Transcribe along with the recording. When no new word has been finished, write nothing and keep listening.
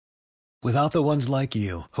Without the ones like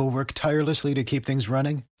you, who work tirelessly to keep things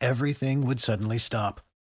running, everything would suddenly stop.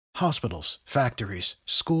 Hospitals, factories,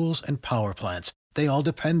 schools, and power plants, they all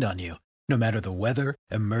depend on you. No matter the weather,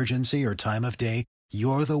 emergency, or time of day,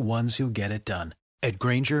 you're the ones who get it done. At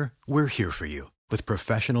Grainger, we're here for you with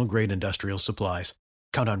professional-grade industrial supplies.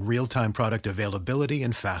 Count on real-time product availability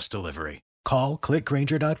and fast delivery. Call,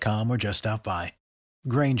 clickgrainger.com, or just stop by.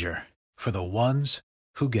 Grainger, for the ones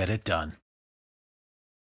who get it done.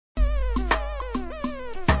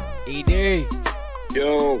 ED.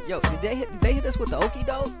 Yo, Did they hit us with the okie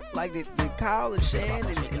doke? Like did Kyle and Shan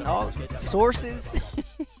and all sources?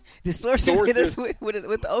 Did sources hit us with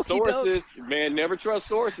the okie doke? sources, man, never trust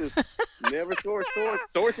sources. Never trust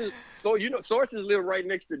sources. So sources live right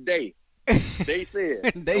next to Day. They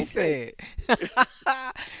said. They said.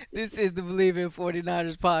 This is the Believe in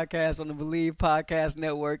 49ers podcast on the Believe Podcast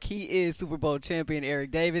Network. He is Super Bowl champion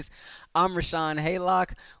Eric Davis. I'm Rashawn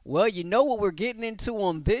Haylock. Well, you know what we're getting into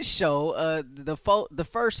on this show, the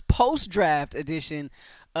first post-draft edition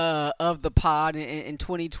of the pod in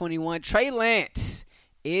 2021. Trey Lance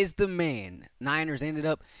is the man. Niners ended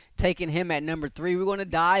up taking him at number 3. We're going to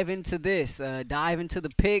dive into this, dive into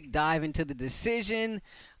the pick, dive into the decision.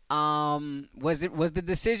 Was the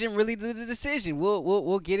decision really the decision?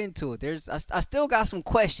 We'll get into it. I still got some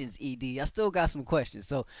questions, ED. I still got some questions.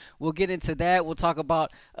 So we'll get into that. We'll talk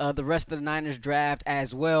about the rest of the Niners draft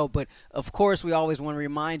as well. But of course, we always want to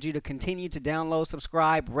remind you to continue to download,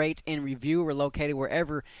 subscribe, rate, and review. We're located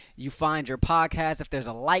wherever you find your podcast. If there's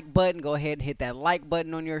a like button, go ahead and hit that like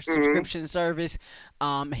button on your subscription service.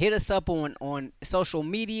 Hit us up on social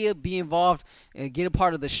media. Be involved. Get a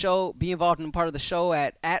part of the show. Be involved in a part of the show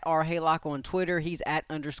at R Haylock on Twitter. He's at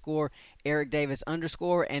 _ Eric Davis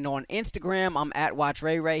 _ and on Instagram I'm at Watch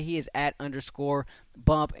Ray Ray. He is at _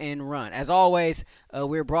 Bump and Run. As always,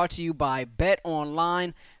 we're brought to you by Bet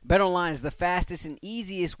Online. Bet Online is the fastest and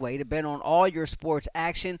easiest way to bet on all your sports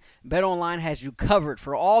action. Bet Online has you covered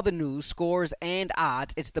for all the news, scores, and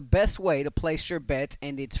odds. It's the best way to place your bets,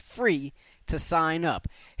 and it's free to sign up.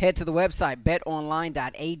 Head to the website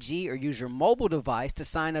betonline.ag or use your mobile device to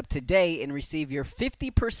sign up today and receive your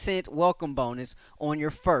 50% welcome bonus on your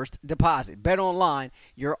first deposit. BetOnline,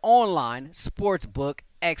 your online sportsbook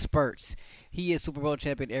experts. He is Super Bowl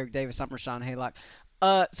champion Eric Davis. I'm Rashawn Haylock.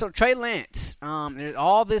 So Trey Lance,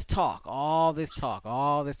 all this talk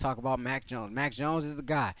about Mac Jones. Mac Jones is the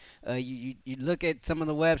guy. You look at some of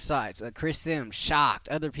the websites. Chris Sims shocked.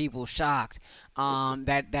 Other people shocked.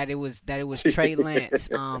 That it was Trey Lance.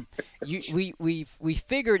 We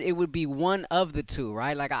figured it would be one of the two,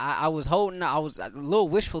 right? Like I was a little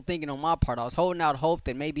wishful thinking on my part. I was holding out hope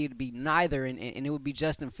that maybe it'd be neither, and it would be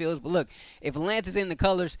Justin Fields. But look, if Lance is in the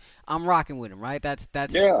colors, I'm rocking with him, right? That's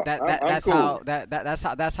cool.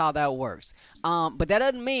 how that works. But that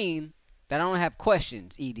doesn't mean that I don't have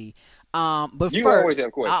questions, ED. But you first, always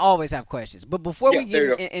have questions. I always have questions. But before we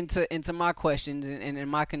there get into my questions and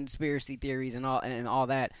my conspiracy theories and all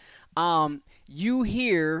that, you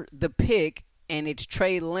hear the pick and it's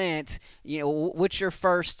Trey Lance. You know, what's your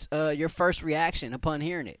first reaction upon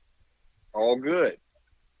hearing it? All good.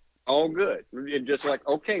 And just like,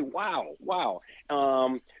 okay, wow.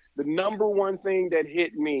 The number one thing that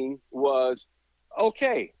hit me was,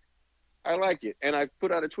 okay, I like it. And I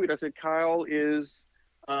put out a tweet. I said, Kyle is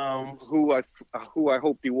who I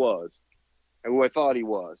hoped he was, and who I thought he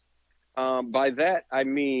was. By that, I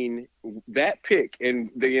mean that pick. And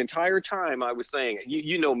the entire time I was saying,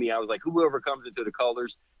 you know me, I was like, whoever comes into the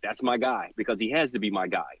colors, that's my guy, because he has to be my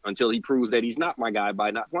guy until he proves that he's not my guy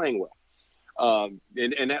by not playing well.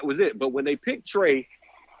 And that was it. But when they picked Trey,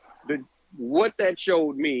 what that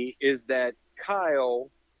showed me is that Kyle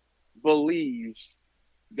believes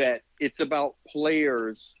that it's about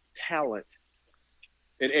players' talent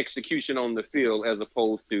and execution on the field as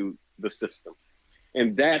opposed to the system.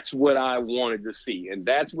 And that's what I wanted to see. And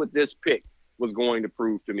that's what this pick was going to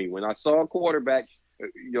prove to me. When I saw a quarterback,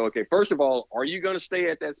 okay, first of all, are you going to stay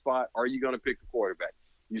at that spot? Are you going to pick a quarterback?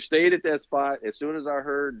 You stayed at that spot. As soon as I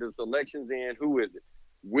heard the selections in, who is it?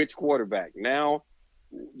 Which quarterback? Now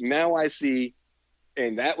I see,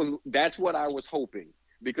 and that's what I was hoping.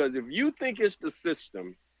 Because if you think it's the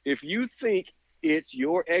system, if you think it's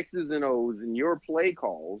your X's and O's and your play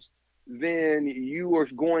calls, then you are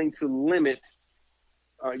going to limit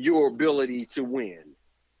your ability to win.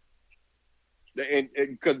 And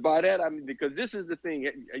because by that, I mean, because this is the thing,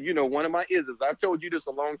 one of my isms, I've told you this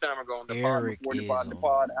a long time ago on the pod before the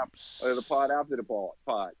pod after the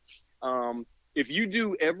pod. If you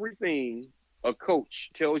do everything a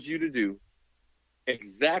coach tells you to do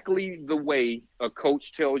exactly the way a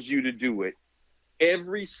coach tells you to do it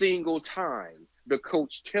every single time, the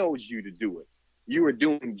coach tells you to do it. You are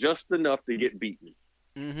doing just enough to get beaten.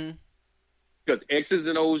 Mm-hmm. Because X's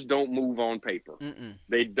and O's don't move on paper. Mm-mm.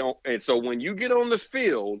 They don't. And so when you get on the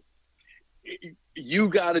field, you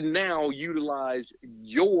got to now utilize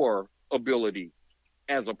your ability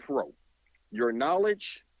as a pro, your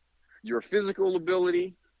knowledge, your physical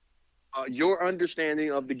ability, your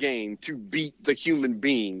understanding of the game to beat the human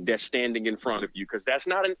being that's standing in front of you. Because that's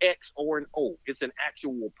not an X or an O. It's an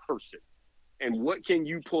actual person. And what can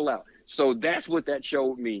you pull out? So that's what that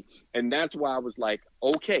showed me. And that's why I was like,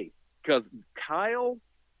 okay, because Kyle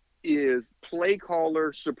is play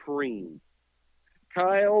caller supreme.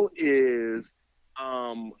 Kyle is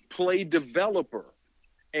play developer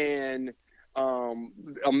and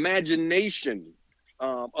imagination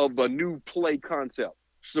of a new play concept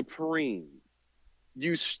supreme.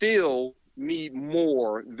 You still need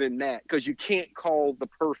more than that because you can't call the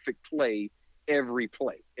perfect play, every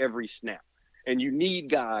snap. And you need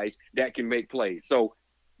guys that can make plays. So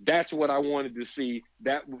that's what I wanted to see.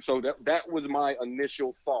 That was my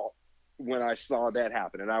initial thought when I saw that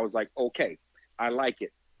happen. And I was like, okay, I like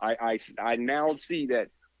it. I now see that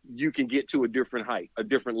you can get to a different height, a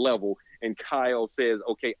different level. And Kyle says,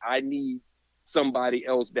 okay, I need somebody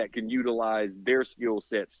else that can utilize their skill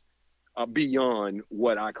sets beyond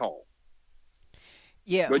what I call.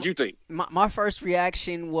 Yeah. What'd you think? My first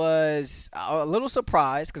reaction was a little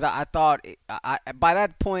surprised because I thought by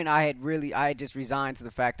that point I had just resigned to the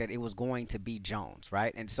fact that it was going to be Jones,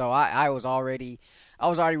 right? And so I was already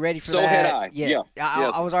ready for that. So had I. Yeah.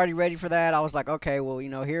 Yes. I was already ready for that. I was like, okay, well,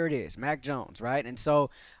 here it is, Mac Jones, right? And so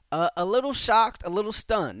a little shocked, a little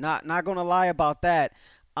stunned. Not going to lie about that.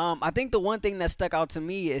 I think the one thing that stuck out to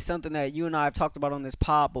me is something that you and I have talked about on this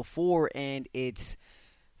pod before, and it's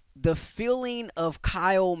the feeling of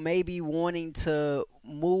Kyle maybe wanting to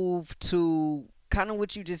move to kind of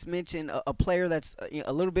what you just mentioned, a player that's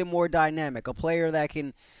a little bit more dynamic, a player that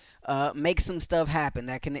can make some stuff happen,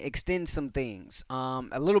 that can extend some things,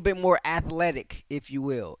 a little bit more athletic, if you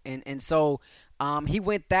will. And so he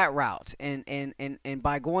went that route. And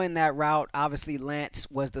by going that route, obviously Lance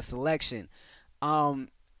was the selection.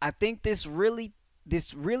 I think this really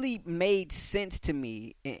made sense to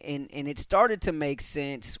me, and it started to make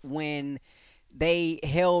sense when they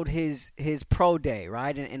held his pro day,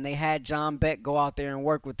 right? And they had John Beck go out there and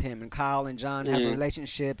work with him, and Kyle and John have a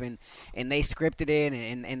relationship, and they scripted it,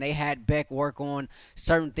 and they had Beck work on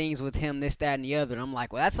certain things with him, this, that, and the other. And I'm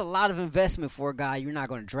like, well, that's a lot of investment for a guy you're not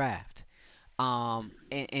going to draft. And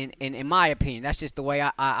in my opinion, that's just the way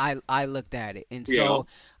I looked at it. And so.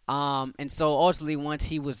 And so ultimately, once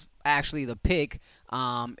he was actually the pick,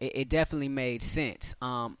 it definitely made sense.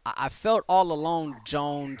 I felt all along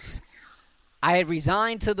Jones. I had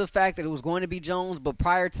resigned to the fact that it was going to be Jones, but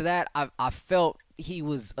prior to that, I felt he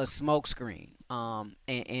was a smokescreen. And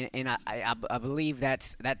I believe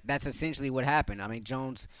that's essentially what happened. I mean,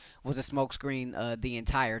 Jones was a smokescreen the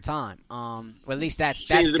entire time. Or at least that's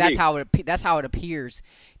how it appears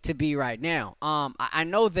to be right now. I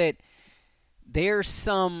know that. There's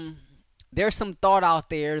some thought out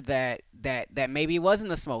there that maybe it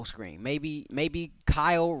wasn't a smokescreen. Maybe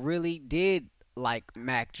Kyle really did like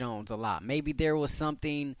Mac Jones a lot. Maybe there was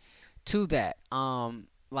something to that. I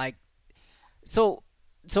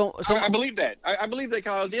believe that. I believe that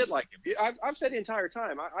Kyle did like him. I've said the entire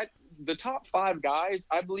time. The top 5 guys,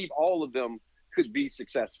 I believe all of them could be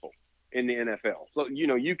successful in the NFL. So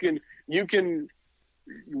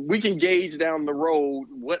we can gauge down the road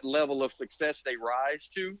what level of success they rise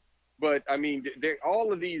to. But, I mean,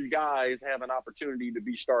 all of these guys have an opportunity to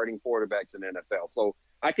be starting quarterbacks in the NFL. So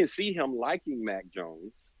I can see him liking Mac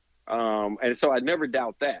Jones. And so I never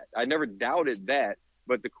doubt that. I never doubted that.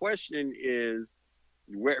 But the question is,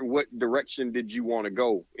 what direction did you want to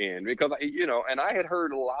go in? Because, and I had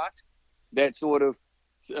heard a lot that sort of,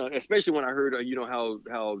 especially when I heard,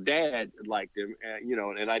 how Dad liked him,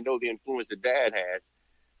 and I know the influence that Dad has.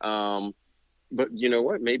 But you know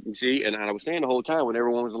what? Maybe see, and I was saying the whole time when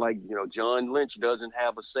everyone was like, John Lynch doesn't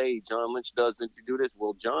have a say. John Lynch doesn't do this.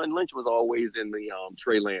 Well, John Lynch was always in the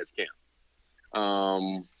Trey Lance camp.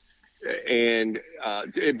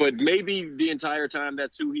 But maybe the entire time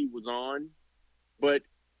that's who he was on. But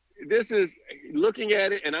this is looking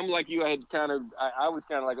at it, and I'm like you. I was kind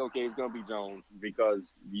of like, okay, it's gonna be Jones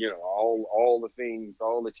because all the things,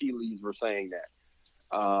 all the tea leaves were saying that.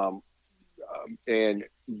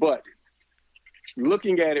 But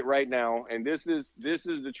looking at it right now, and this is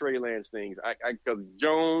the Trey Lance things. Because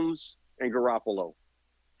Jones and Garoppolo,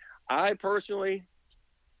 I personally,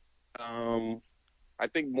 I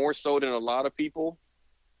think more so than a lot of people,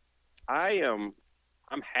 I'm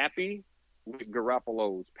happy with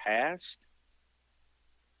Garoppolo's past.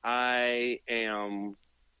 I am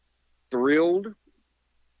thrilled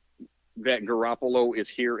that Garoppolo is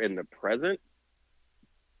here in the present,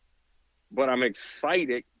 but I'm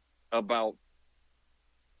excited about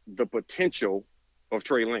the potential of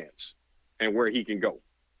Trey Lance and where he can go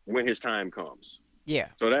when his time comes. Yeah.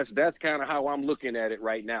 So that's kind of how I'm looking at it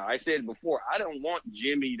right now. I said before, I don't want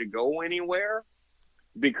Jimmy to go anywhere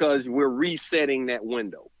because we're resetting that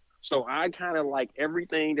window. So I kind of like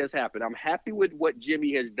everything that's happened. I'm happy with what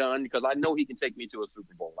Jimmy has done because I know he can take me to a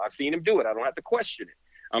Super Bowl. I've seen him do it. I don't have to question it.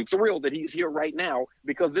 I'm thrilled that he's here right now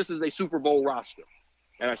because this is a Super Bowl roster.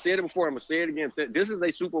 And I said it before, I'm going to say it again. This is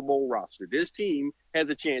a Super Bowl roster. This team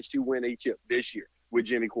has a chance to win a chip this year with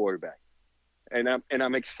Jimmy quarterback. And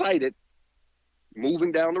I'm excited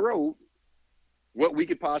moving down the road what we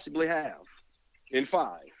could possibly have in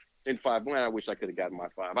five. Well, I wish I could have gotten my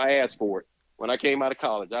 5. I asked for it when I came out of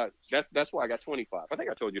college. That's why I got 25. I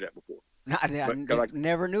think I told you that before. I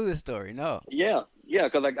never knew this story. No. Yeah,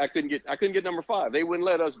 because I couldn't get number 5. They wouldn't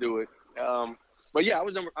let us do it. But yeah, I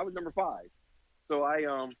was number 5. So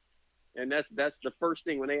and that's the first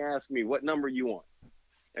thing when they asked me what number you want,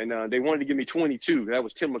 and they wanted to give me 22. That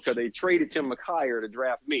was Tim because they traded Tim McKyer to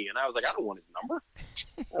draft me, and I was like, I don't want his number.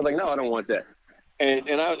 I was like, no, I don't want that.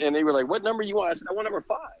 And they were like, what number you want? I said, I want number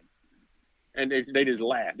 5. And they just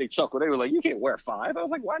laughed. They chuckled. They were like, you can't wear 5. I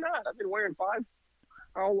was like, why not? I've been wearing 5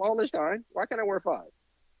 all this time. Why can't I wear 5?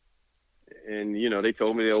 And, they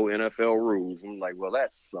told me the old NFL rules. I'm like, well,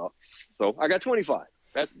 that sucks. So I got 25.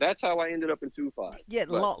 That's how I ended up in 2-5. Yeah,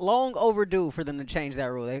 long overdue for them to change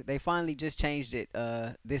that rule. They finally just changed it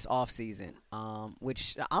this offseason,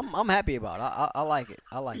 which I'm happy about. I like it.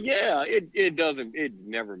 Yeah, it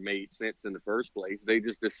never made sense in the first place. They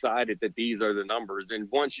just decided that these are the numbers, and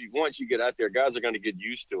once you get out there, guys are going to get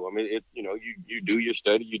used to them. It's you do your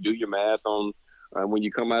study, you do your math on when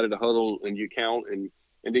you come out of the huddle and you count, and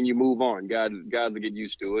then you move on. Guys will get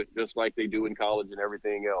used to it, just like they do in college and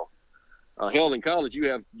everything else. Hell, in college,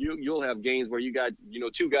 you'll have games where you got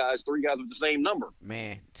 2 guys, 3 guys with the same number.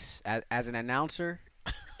 Man, as an announcer,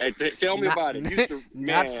 hey, tell me about it.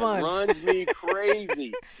 Not fun. Runs me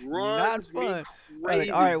crazy. Not fun. Crazy,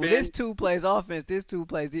 all right, well, Ben. this 2 plays offense. This 2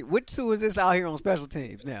 plays. Which 2 is this out here on special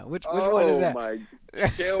teams now? Which one is that?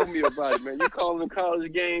 Tell me about it, man. You calling them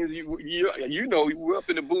college games? We're up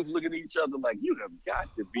in the booth looking at each other like you have got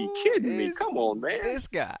to be kidding me. Come on, man. This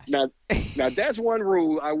guy. Now that's one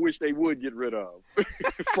rule I wish they would get rid of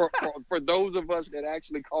for those of us that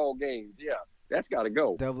actually call games. Yeah. That's got to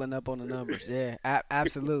go. Doubling up on the numbers. Yeah,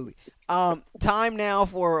 absolutely. Time now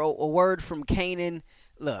for a word from Kanan.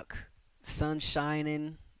 Look, sun's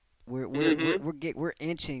shining. We're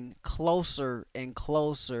inching closer and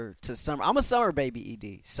closer to summer. I'm a summer baby,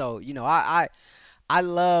 ED. So I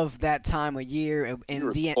love that time of year and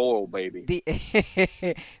You're a spoiled baby.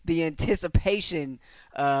 The anticipation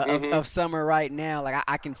of summer right now. Like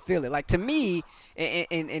I can feel it. Like to me,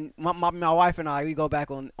 and my wife and I, we go back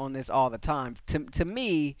on this all the time. To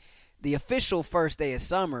me, the official first day of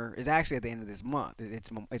summer is actually at the end of this month.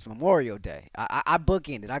 It's Memorial Day. I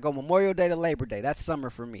bookend it. I go Memorial Day to Labor Day. That's summer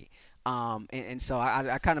for me. And so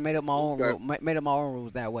I kind of made up my own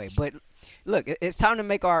rules that way. But look, it's time to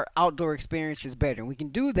make our outdoor experiences better. And we can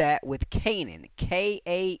do that with Kaenon,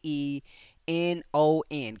 Kaenon.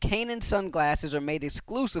 Kaenon sunglasses are made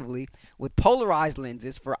exclusively with polarized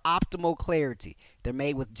lenses for optimal clarity. They're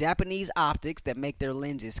made with Japanese optics that make their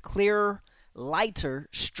lenses clearer, lighter,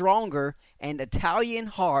 stronger, and Italian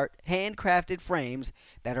handcrafted frames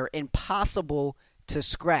that are impossible to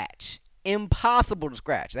scratch. Impossible to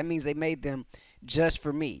scratch. That means they made them just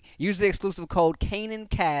for me. Use the exclusive code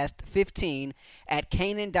KanonCast15 at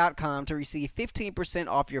Kanon.com to receive 15%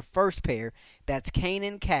 off your first pair. That's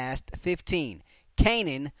KanonCast15.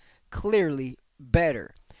 Kanon, clearly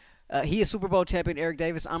better. He is Super Bowl champion Eric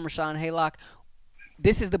Davis. I'm Rashawn Haylock.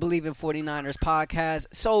 This is the Believe in 49ers podcast.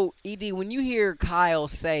 So, ED, when you hear Kyle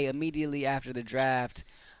say immediately after the draft,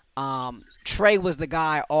 Trey was the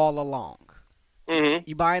guy all along,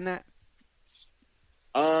 you buying that?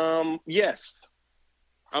 Yes,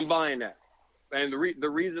 I'm buying that. And the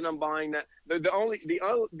reason I'm buying that, the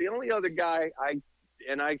only other guy I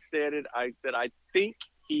said I think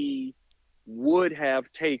he would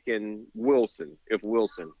have taken Wilson if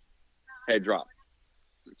Wilson had dropped.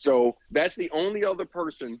 So that's the only other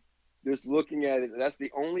person just looking at it. That's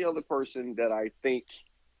the only other person that I think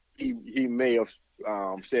he may have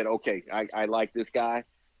said, okay, I like this guy.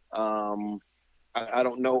 I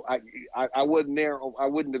don't know. I wasn't there. I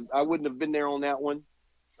wouldn't have been there on that one.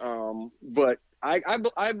 But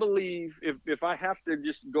I believe if I have to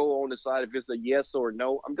just go on the side, if it's a yes or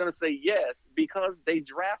no, I'm going to say yes because they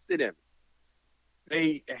drafted him.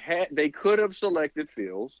 They could have selected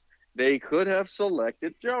Fields. They could have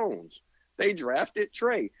selected Jones. They drafted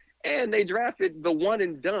Trey, and they drafted the one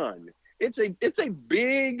and done. It's a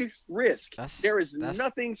big risk. There is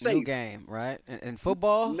nothing safe. New game, right? In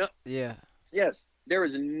football, no, yeah. Yes, there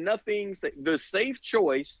is nothing safe. The safest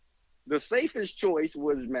choice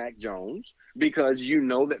was Mac Jones, because you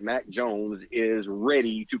know that Mac Jones is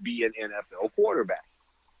ready to be an NFL quarterback.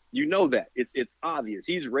 You know that. It's obvious.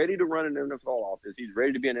 He's ready to run an NFL offense. He's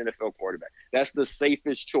ready to be an NFL quarterback. That's the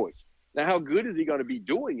safest choice. Now, how good is he going to be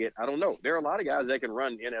doing it? I don't know. There are a lot of guys that can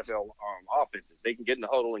run NFL offenses. They can get in the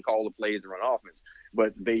huddle and call the plays and run offense,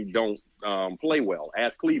 but they don't play well.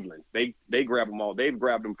 Ask Cleveland. They grab them all. They've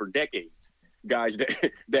grabbed them for decades. Guys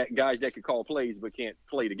that can call plays but can't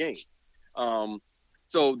play the game.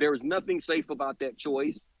 So there's nothing safe about that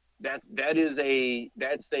choice. That's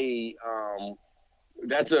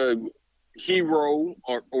a hero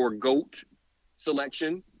or GOAT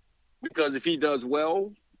selection, because if he does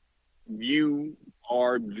well, I mean,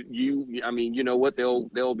 you know what,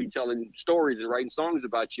 they'll be telling stories and writing songs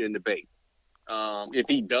about you in the Bay. If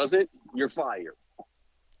he doesn't, you're fired.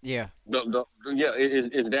 Yeah.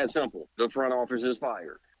 It's that simple. The front office is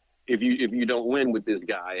fired if you don't win with this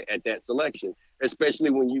guy at that selection, especially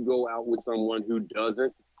when you go out with someone who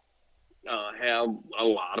doesn't have a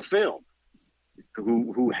lot of film,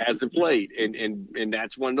 who hasn't played, and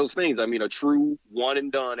that's one of those things. I mean, a true one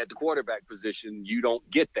and done at the quarterback position, you don't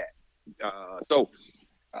get that. So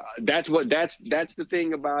that's the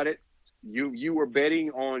thing about it. You were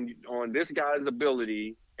betting on this guy's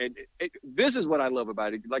ability, and this is what I love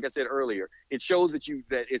about it. Like I said earlier, it shows that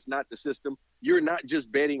it's not the system. You're not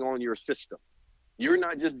just betting on your system. You're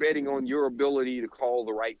not just betting on your ability to call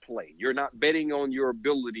the right play. You're not betting on your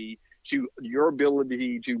ability to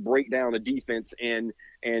break down a defense and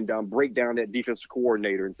break down that defensive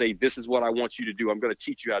coordinator and say, this is what I want you to do. I'm going to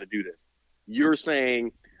teach you how to do this. You're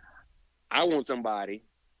saying, I want somebody,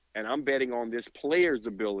 and I'm betting on this player's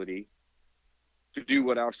ability to do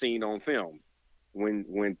what I've seen on film.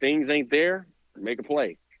 When things ain't there, make a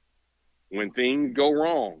play. When things go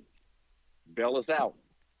wrong, bail us out.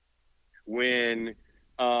 When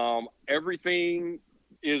everything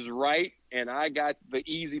is right and I got the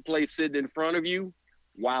easy play sitting in front of you,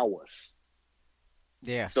 wow us.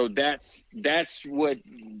 Yeah. So that's what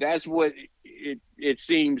it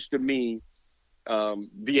seems to me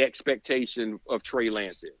the expectation of Trey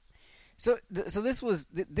Lance is. So this was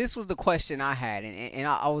the question I had, and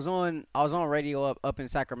I was on radio up in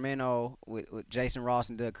Sacramento with Jason Ross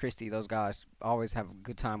and Doug Christie. Those guys always have a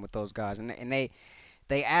good time with those guys, and they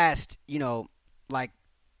asked, like,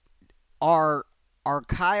 are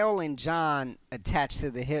Kyle and John attached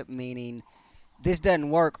to the hip, meaning this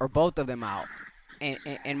doesn't work or both of them out?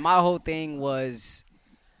 And my whole thing was,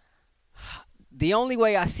 the only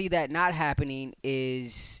way I see that not happening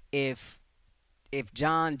is if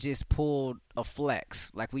John just pulled a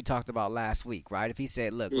flex, like we talked about last week, right? If he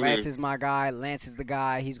said, look, Lance is my guy, Lance is the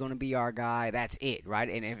guy, he's going to be our guy, that's it, right?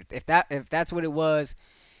 And if that's what it was,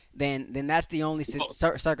 then that's the only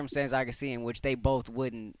circumstance I can see in which they both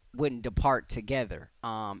wouldn't depart together.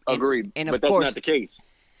 Agreed, and but of that's course, not the case.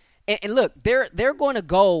 And look, they're going to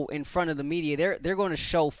go in front of the media. They're going to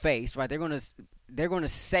show face, right? They're going to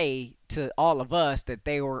say to all of us that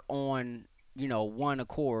they were on, one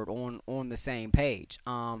accord, on the same page.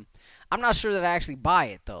 I'm not sure that I actually buy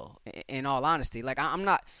it, though. In all honesty, like I'm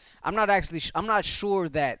not sure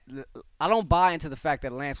that I don't buy into the fact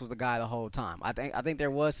that Lance was the guy the whole time. I think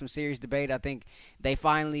there was some serious debate. I think they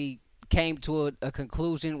finally came to a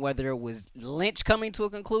conclusion, whether it was Lynch coming to a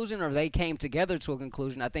conclusion or they came together to a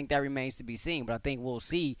conclusion. I think that remains to be seen, but I think we'll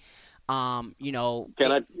see. If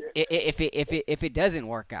it doesn't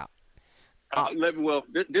work out.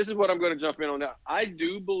 This is what I'm going to jump in on now. I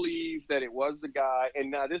do believe that it was the guy,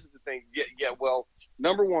 and now this is the thing. Yeah. Well,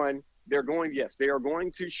 number one, they are going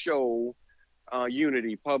to show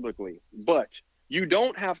unity publicly, but you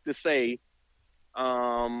don't have to say,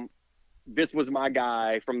 this was my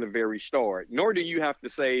guy from the very start. Nor do you have to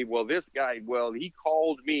say, well, this guy, he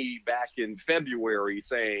called me back in February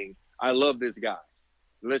saying, I love this guy.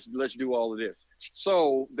 Let's do all of this.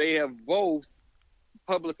 So they have both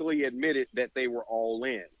publicly admitted that they were all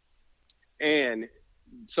in. And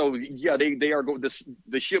so, yeah, they are going.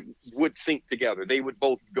 The ship would sink together. They would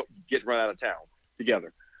both get run out of town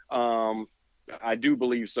together. I do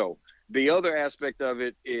believe so. The other aspect of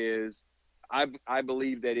it is, I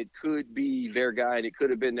believe that it could be their guy, and it could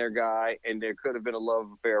have been their guy, and there could have been a love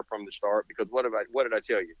affair from the start. Because what did I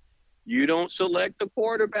tell you? You don't select the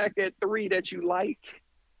quarterback at 3 that you like.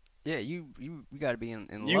 Yeah, you got to be in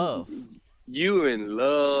love. You in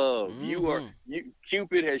love. Mm-hmm.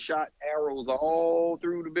 Cupid has shot arrows all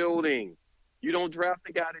through the building. You don't draft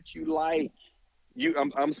the guy that you like.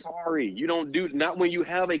 I'm sorry. You don't do not when you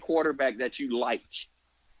have a quarterback that you like.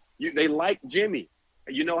 They like Jimmy.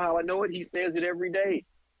 You know how I know it? He says it every day.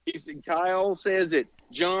 Kyle says it.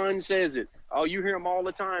 John says it. Oh, you hear him all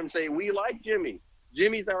the time say, "We like Jimmy.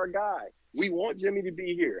 Jimmy's our guy. We want Jimmy to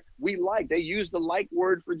be here. They use the like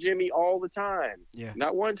word for Jimmy all the time. Yeah.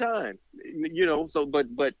 Not one time. So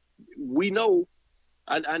but we know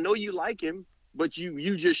I know you like him, but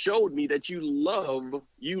you just showed me that you love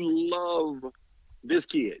this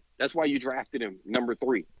kid. That's why you drafted him number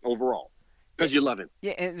 3 overall. Because you love him.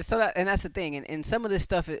 Yeah, and that's the thing. And some of this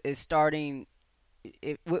stuff is starting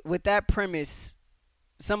with that premise.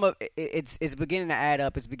 Some of it's beginning to add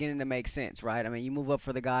up. It's beginning to make sense, right? I mean, you move up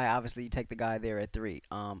for the guy. Obviously, you take the guy there at 3.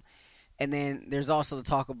 And then there's also the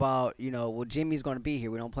talk about, well, Jimmy's going to be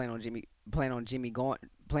here. We don't plan on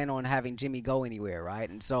having Jimmy go anywhere, right?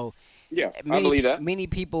 And so, yeah, I believe that. Many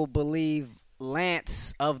people believe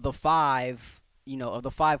Lance of the 5, of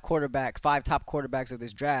the 5 top quarterbacks of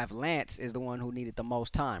this draft, Lance is the one who needed the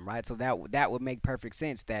most time, right? So that would make perfect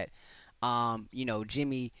sense that,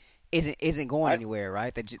 Jimmy isn't going anywhere,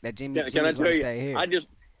 right? That Jimmy's going to stay here.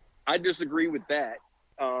 I disagree with that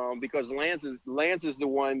because Lance is the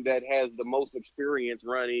one that has the most experience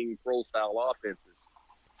running pro style offenses.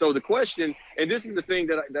 So the question, and this is the thing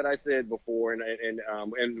that I said before, and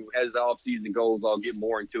as the offseason goes, I'll get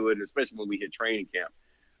more into it, especially when we hit training camp.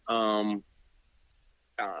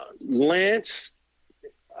 Lance,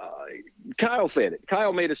 Kyle said it.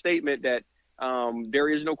 Kyle made a statement that there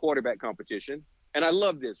is no quarterback competition. And I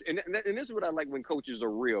love this. And this is what I like when coaches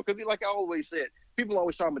are real. Because like I always said, people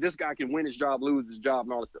always talk about this guy can win his job, lose his job,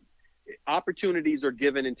 and all this stuff. Opportunities are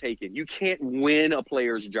given and taken. You can't win a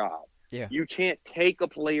player's job. Yeah. You can't take a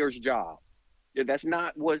player's job. That's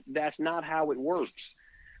not how it works.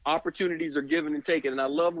 Opportunities are given and taken. And I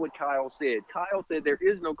love what Kyle said. Kyle said there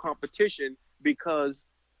is no competition because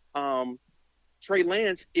Trey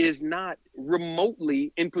Lance is not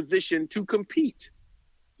remotely in position to compete.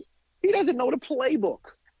 He doesn't know the playbook.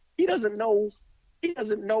 He doesn't know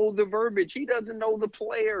the verbiage. He doesn't know the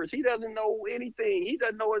players. He doesn't know anything. He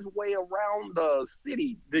doesn't know his way around the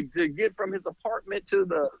city to get from his apartment to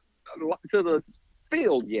the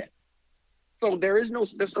field yet. So there is no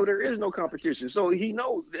competition. So he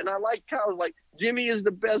knows, and I like Kyle's like Jimmy is the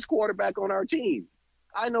best quarterback on our team.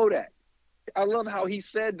 I know that. I love how he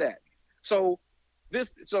said that. So the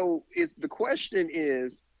question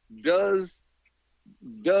is, does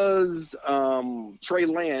Trey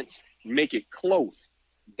Lance make it close?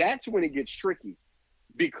 That's when it gets tricky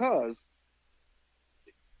because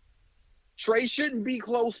Trey shouldn't be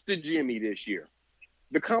close to Jimmy this year.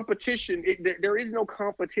 The competition, there is no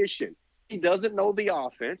competition. He doesn't know the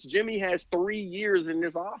offense. Jimmy has 3 years in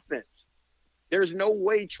this offense. There's no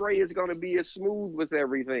way Trey is going to be as smooth with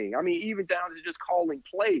everything. I mean, even down to just calling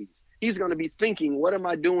plays. He's going to be thinking, what am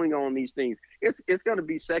I doing on these things? It's going to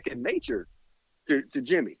be second nature to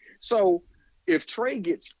Jimmy. So if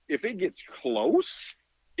it gets close,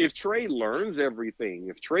 if Trey learns everything,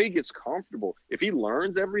 if Trey gets comfortable, if he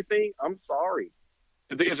learns everything, I'm sorry.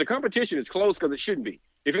 If the competition is close, because it shouldn't be.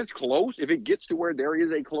 If it's close, if it gets to where there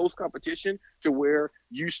is a close competition to where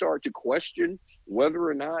you start to question whether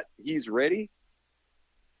or not he's ready,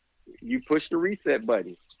 you push the reset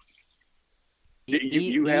button.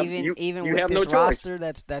 You have with this no roster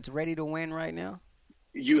that's ready to win right now.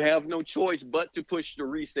 You have no choice but to push the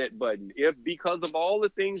reset button. If because of all the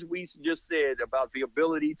things we just said about the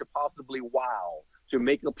ability to possibly to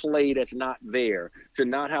make a play that's not there, to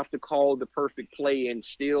not have to call the perfect play and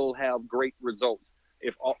still have great results.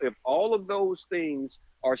 If all of those things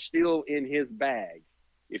are still in his bag,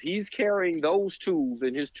 if he's carrying those tools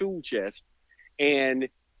in his tool chest and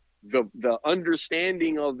the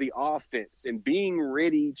understanding of the offense and being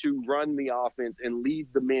ready to run the offense and lead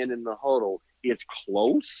the men in the huddle, it's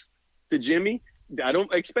close to Jimmy. I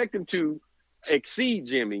don't expect him to exceed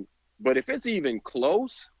Jimmy, but if it's even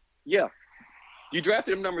close, yeah, you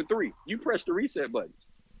drafted him number 3. You press the reset button.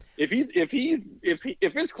 If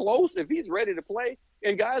it's close, if he's ready to play,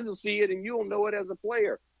 and guys will see it and you'll know it as a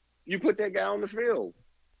player, you put that guy on the field.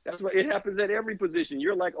 That's what it happens at every position.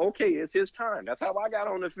 You're like, okay, it's his time. That's how I got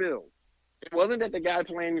on the field. It wasn't that the guy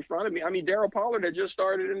playing in front of me. I mean, Darryl Pollard had just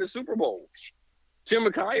started in the Super Bowl. Tim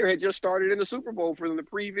McKyer had just started in the Super Bowl for the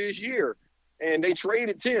previous year, and they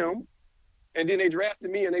traded Tim, and then they drafted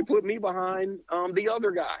me and they put me behind the other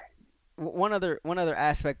guy. One other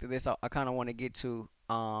aspect of this I kind of want to get to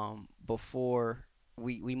before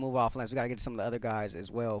we move off Lance. We got to get to some of the other guys as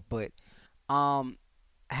well, but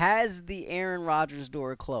has the Aaron Rodgers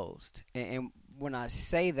door closed? And when I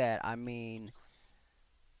say that, I mean,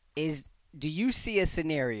 do you see a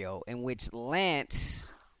scenario in which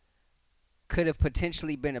Lance could have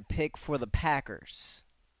potentially been a pick for the Packers?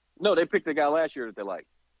 No, they picked the guy last year that they like.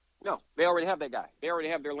 No, they already have that guy. They already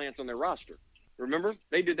have their Lance on their roster. Remember,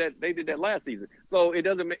 they did that. They did that last season. So it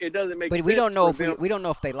doesn't make. But sense we don't know if we don't know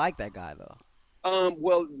if they like that guy though.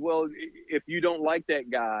 Well, if you don't like that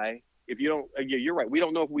guy, if you don't, yeah, you're right. We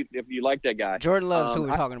don't know if you like that guy. Jordan Love's who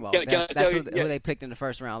we're talking about. That's who they picked in the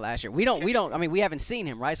first round last year. We don't. I mean, we haven't seen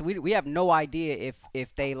him, right? So we have no idea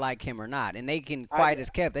if they like him or not. And they can, quiet as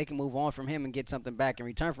kept, they can move on from him and get something back in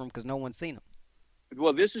return from him because no one's seen him.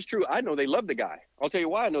 Well, this is true. I know they love the guy. I'll tell you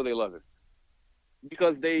why I know they love him.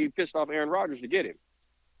 Because they pissed off Aaron Rodgers to get him.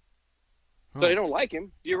 So they don't like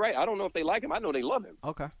him. You're right. I don't know if they like him. I know they love him.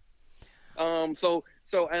 Okay. So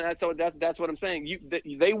that's what I'm saying.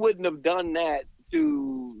 They wouldn't have done that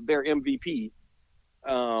to their MVP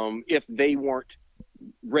if they weren't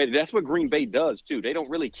ready. That's what Green Bay does too. They don't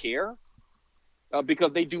really care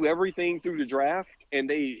because they do everything through the draft and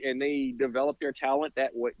they develop their talent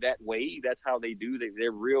that way. That's how they do.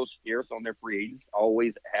 They're real scarce on their free agents.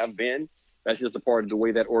 Always have been. That's just a part of the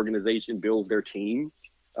way that organization builds their team.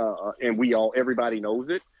 And everybody knows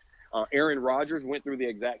it. Aaron Rodgers went through the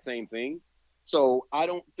exact same thing. So I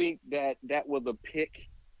don't think that was a pick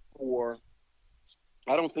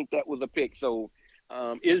So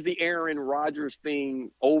is the Aaron Rodgers thing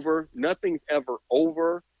over? Nothing's ever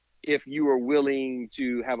over if you are willing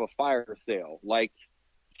to have a fire sale like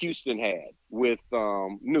Houston had with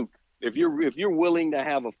Nuke. If you're willing to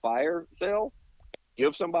have a fire sale,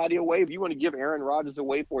 give somebody away. If you want to give Aaron Rodgers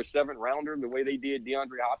away for a 7th rounder the way they did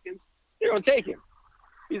DeAndre Hopkins, they're going to take him.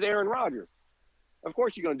 He's Aaron Rodgers. Of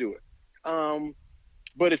course you're going to do it.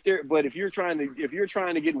 But if you're trying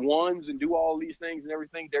to get ones and do all these things and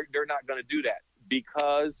everything, they're not going to do that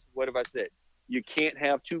because what have I said? You can't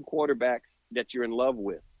have 2 quarterbacks that you're in love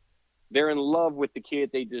with. They're in love with the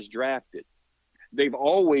kid they just drafted. They've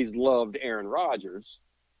always loved Aaron Rodgers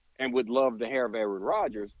and would love to have Aaron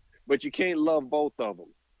Rodgers. But you can't love both of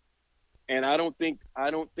them. And I don't think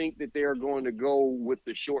that they're going to go with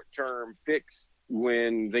the short-term fix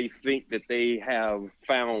when they think that they have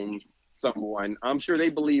found someone. I'm sure they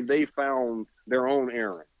believe they found their own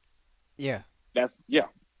Aaron. Yeah. I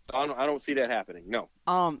don't see that happening. No.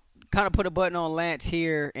 Kind of put a button on Lance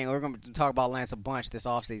here, and we're going to talk about Lance a bunch this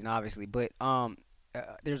offseason, obviously. But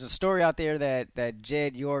there's a story out there that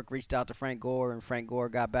Jed York reached out to Frank Gore, and Frank Gore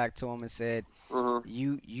got back to him and said,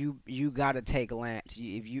 You got to take Lance.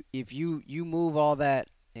 If you move all that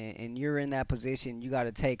and you're in that position, you got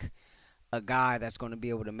to take a guy that's going to be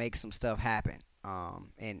able to make some stuff happen.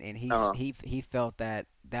 And he felt that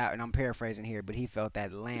and I'm paraphrasing here, but he felt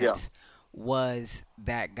that Lance was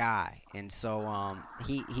that guy, and so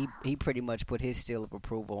he pretty much put his seal of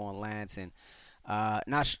approval on Lance, and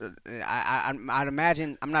not sure. I'd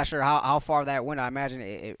imagine. I'm not sure how far that went. I imagine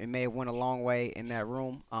it may have went a long way in that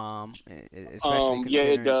room. Especially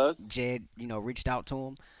considering it does. Jed, reached out to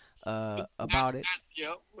him about it.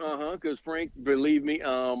 Because Frank, believe me,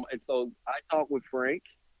 and so I talked with Frank.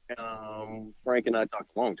 Frank and I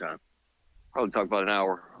talked a long time. Probably talked about an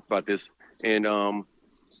hour about this, and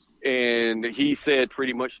he said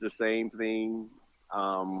pretty much the same thing.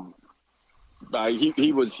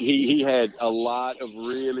 He had a lot of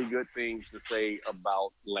really good things to say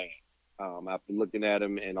about Lance. After looking at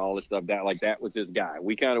him and all this stuff, that was his guy.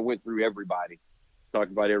 We kind of went through everybody,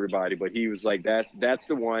 talked about everybody, but he was like, that's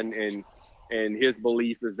the one. And his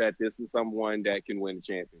belief is that this is someone that can win a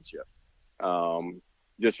championship.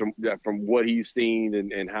 Just from what he's seen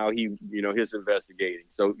and how he, his investigating.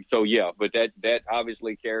 So yeah, but that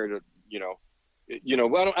obviously carried I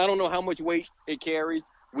don't know how much weight it carries.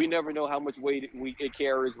 We never know how much weight it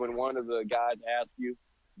carries when one of the guys asks you,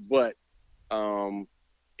 but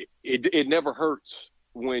it never hurts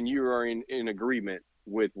when you are in agreement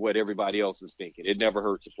with what everybody else is thinking. It never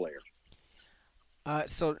hurts a player.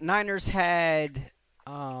 So Niners had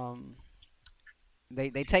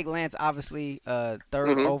they take Lance, obviously,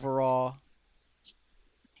 3rd overall.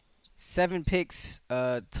 7 picks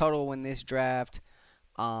total in this draft.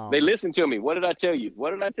 They listened to me. What did I tell you?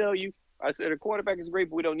 I said a quarterback is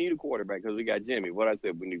great, but we don't need a quarterback because we got Jimmy. What I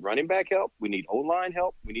said, we need running back help, we need O-line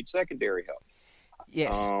help, we need secondary help.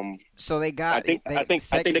 Yes. So they got. I think they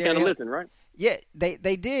kind of listened, right? Yeah, they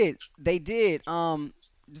did. They did.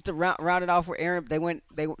 Just to round it off for Aaron, they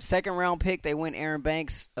 2nd round pick. They went Aaron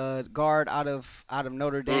Banks, guard out of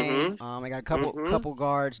Notre Dame. They got a couple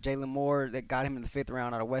guards. Jalen Moore, that got him in the 5th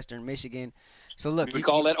round out of Western Michigan. So look, We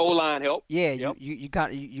call that O-line help. yeah, Yep.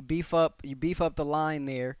 you beef up the line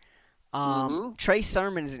there. Mm-hmm. Trey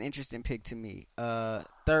Sermon is an interesting pick to me.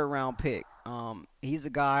 Third round pick. He's a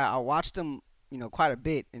guy I watched him, quite a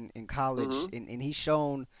bit in college, Mm-hmm. and he's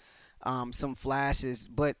shown some flashes,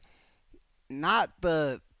 but not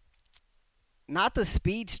the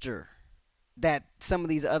speedster that some of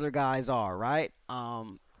these other guys are, right?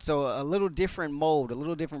 So a little different mold, a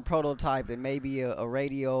little different prototype than maybe a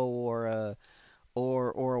Radio or a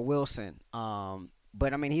Wilson.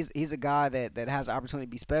 But I mean, he's a guy that has the opportunity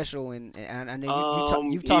to be special, and I know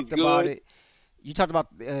you've He's talked about good. it. You talked about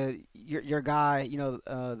your guy,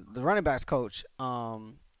 the running backs coach,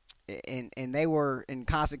 and they were in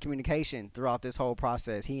constant communication throughout this whole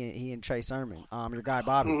process. He and Trey Sermon, your guy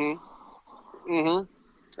Bobby. Mm-hmm. Mm-hmm.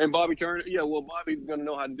 And Bobby Turner, yeah, well, Bobby's going to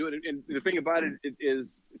know how to do it. And the thing about it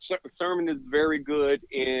is Sermon is very good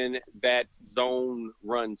in that zone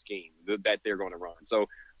run scheme that they're going to run. So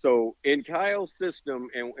in Kyle's system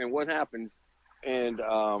and what happens, and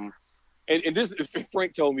this,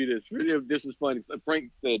 Frank told me this. This is funny. Frank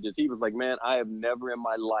said this. He was like, man, I have never in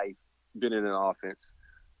my life been in an offense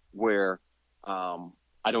where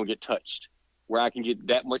I don't get touched, where I can get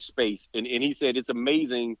that much space. And he said it's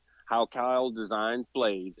amazing how Kyle designs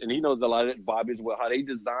plays, and he knows a lot of Bobby as well, how they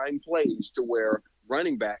design plays to where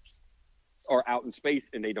running backs are out in space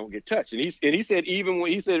and they don't get touched. And he said even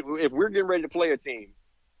when he said if we're getting ready to play a team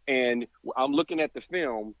and I'm looking at the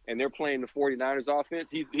film and they're playing the 49ers offense,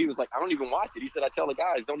 he was like, I don't even watch it. He said, I tell the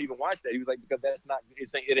guys, don't even watch that. He was like, because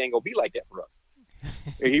it ain't gonna be like that for us.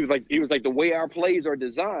 And he was like, the way our plays are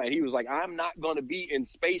designed, he was like, I'm not gonna be in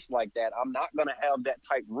space like that. I'm not gonna have that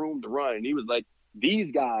type room to run. And he was like,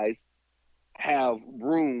 these guys have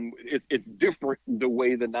room. It's different the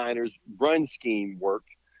way the Niners run scheme work,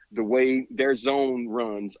 the way their zone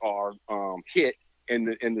runs are hit, and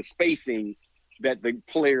the spacing that the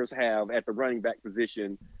players have at the running back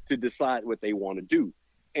position to decide what they want to do.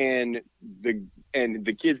 And the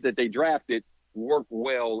kids that they drafted work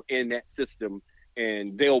well in that system,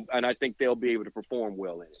 and I think they'll be able to perform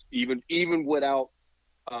well in it, even without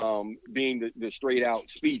being the straight out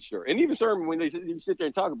speedster. And even Sermon, when you sit there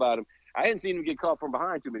and talk about him, I hadn't seen him get caught from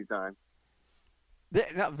behind too many times.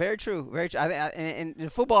 No, very true, very true.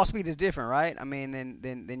 And football speed is different, right? I mean,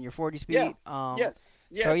 than your 40 speed. Yeah. Yes.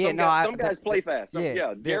 Yeah. So yeah, some guys play fast.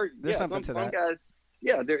 There's something to some that. Guys,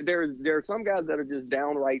 yeah, there are some guys that are just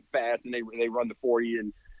downright fast and they run the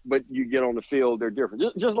 40, but you get on the field, they're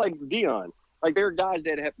different. Just like Deion. Like there are guys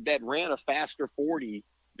that ran a faster 40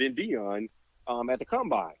 than Deion at the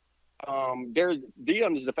combine.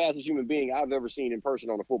 Deion is the fastest human being I've ever seen in person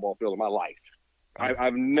on a football field in my life.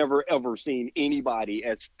 I've never ever seen anybody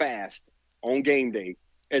as fast on game day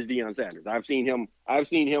as Deion Sanders. I've seen him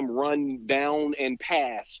run down and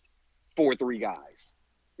past 4-3 guys.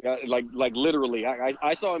 Like literally,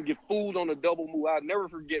 I saw him get fooled on a double move. I'll never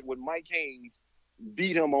forget when Mike Haynes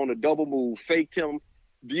beat him on a double move, faked him.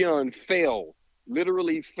 Deion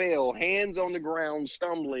literally fell, hands on the ground,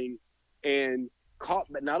 stumbling, and caught.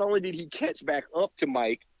 Not only did he catch back up to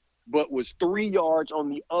Mike, but was 3 yards on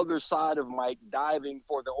the other side of Mike, diving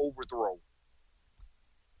for the overthrow.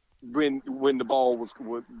 When the ball was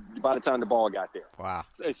by the time the ball got there. Wow.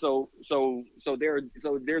 So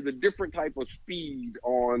there's a different type of speed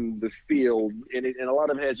on the field, and a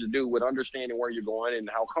lot of it has to do with understanding where you're going and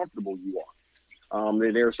how comfortable you are.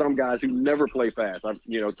 There are some guys who never play fast.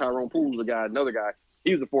 Tyrone Poole's another guy.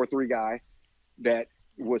 He was a 4-3 guy that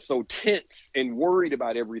was so tense and worried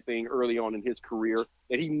about everything early on in his career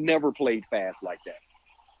that he never played fast like that.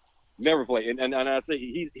 Never played. And I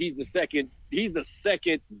say he's the second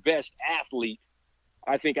best athlete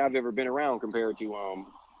I think I've ever been around compared to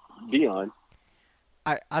Deion.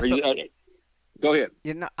 Go ahead.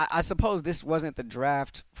 I suppose this wasn't the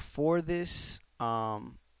draft for this.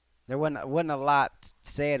 There wasn't a lot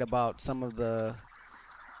said about some of the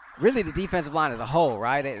defensive line as a whole,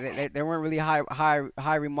 right? There weren't really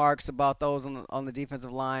high remarks about those on the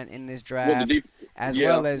defensive line in this draft,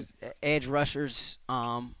 well as edge rushers.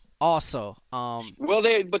 Also,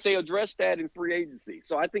 but they addressed that in free agency.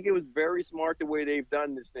 So I think it was very smart the way they've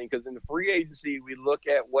done this thing, because in the free agency we look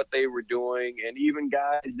at what they were doing, and even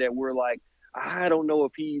guys that were like, I don't know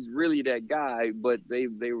if he's really that guy, but they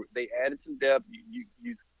added some depth. You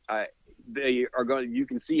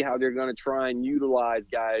can see how they're going to try and utilize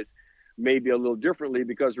guys maybe a little differently,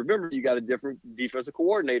 because remember, you got a different defensive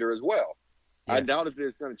coordinator as well. Yeah. I doubt if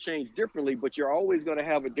it's going to change differently, but you're always going to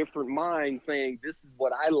have a different mind saying, this is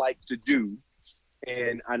what I like to do,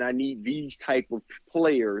 and I need these type of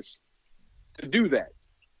players to do that.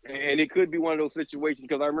 And it could be one of those situations,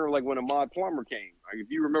 because I remember like when Ahmad Plummer came, If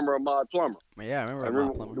you remember Ahmad Plummer. Yeah, I I remember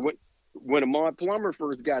remember Plummer. when Ahmad Plummer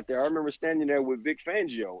first got there, I remember standing there with Vic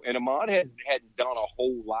Fangio, and Ahmad hadn't done a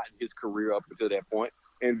whole lot in his career up until that point.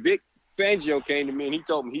 And Vic Fangio came to me and he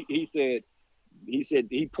told me, he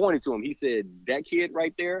pointed to him. He said, that kid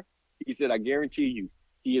right there, he said, I guarantee you,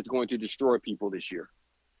 he is going to destroy people this year.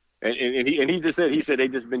 And he just said, they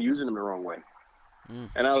just been using him the wrong way.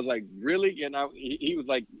 And I was like, really? And he was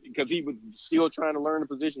like, because he was still trying to learn the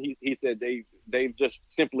position. He said they've just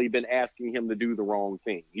simply been asking him to do the wrong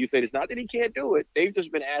thing. He said it's not that he can't do it. They've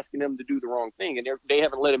just been asking him to do the wrong thing, and they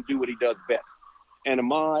haven't let him do what he does best. And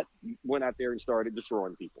Ahmad went out there and started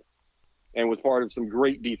destroying people, and was part of some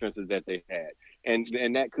great defenses that they had.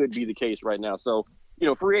 And that could be the case right now. So,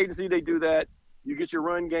 free agency, they do that. You get your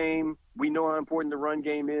run game. We know how important the run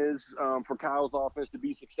game is for Kyle's offense to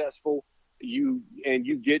be successful. How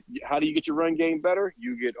do you get your run game better?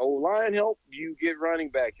 You get O-line help, you get running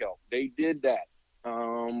back help. They did that.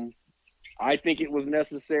 I think it was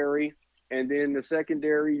necessary. And then the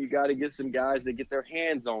secondary, you got to get some guys that get their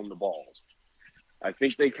hands on the ball. I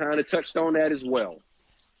think they kind of touched on that as well.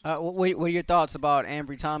 What are your thoughts about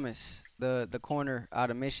Ambry Thomas, the corner out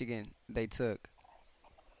of Michigan they took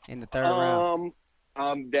in the third round?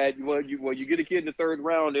 You get a kid in the third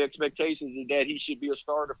round, the expectations is that he should be a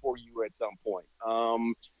starter for you at some point.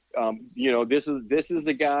 This is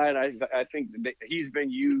the guy, and I think that he's been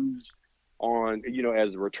used on,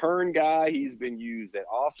 as a return guy. He's been used at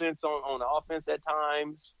offense on offense at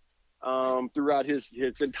times throughout his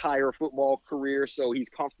entire football career. So he's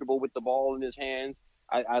comfortable with the ball in his hands.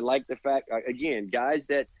 I like the fact, again, guys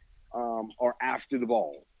that are after the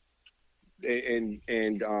ball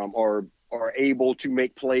and are able to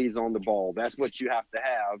make plays on the ball. That's what you have to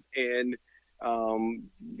have. And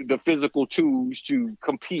the physical tools to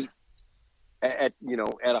compete at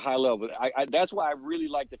a high level. That's why I really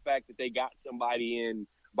like the fact that they got somebody in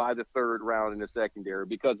by the third round in the secondary,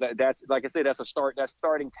 because that's, like I said, that's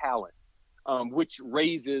starting talent, which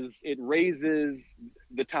raises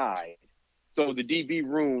the tide. So the DB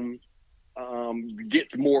room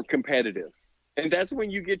gets more competitive. And that's when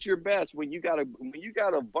you get your best, when you got a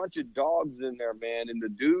bunch of dogs in there, man, and the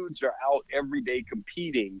dudes are out every day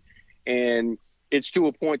competing, and it's to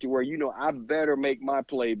a point to where, I better make my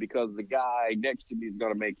play because the guy next to me is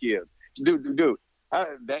going to make his. Dude, I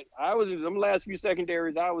was in them last few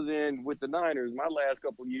secondaries I was in with the Niners, my last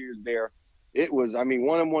couple of years there. It was,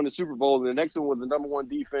 one of them won the Super Bowl, and the next one was the number one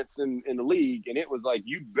defense in the league. And it was like,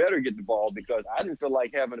 you better get the ball, because I didn't feel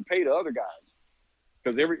like having to pay the other guys.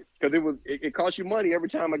 Because it cost you money every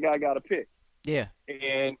time a guy got a pick. Yeah.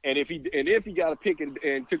 And if he got a pick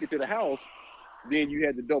and took it to the house, then you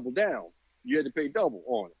had to double down. You had to pay double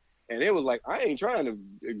on it. And it was like, I ain't trying to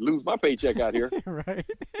lose my paycheck out here. Right.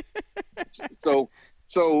 So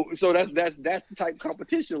that's the type of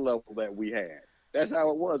competition level that we had. That's how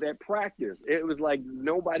it was at practice. It was like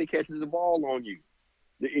nobody catches the ball on you.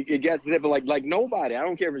 It gets like nobody. I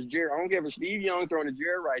don't care if it's Jerry. I don't care if it's Steve Young throwing to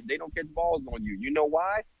Jerry Rice. They don't catch balls on you. You know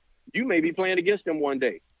why? You may be playing against them one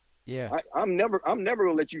day. Yeah. I'm never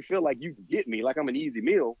gonna let you feel like you can get me, like I'm an easy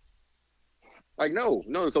meal. Like no.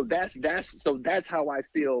 So that's how I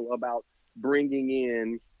feel about bringing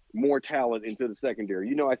in more talent into the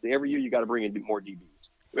secondary. I say every year you got to bring in more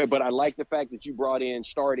DBs. But I like the fact that you brought in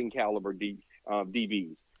starting caliber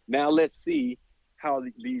DBs. Now let's see how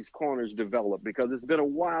these corners develop, because it's been a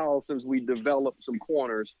while since we developed some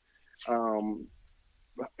corners,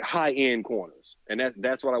 high-end corners, and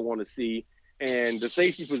that's what I want to see. And the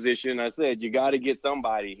safety position, I said, you got to get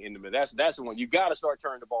somebody in the middle. That's the one. You got to start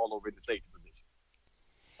turning the ball over in the safety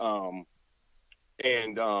position.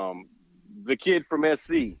 The kid from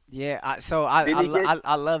SC. Yeah,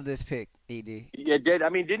 I love this pick, ED. Yeah,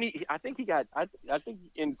 didn't he? I think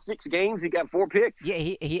in 6 games he got 4 picks. Yeah,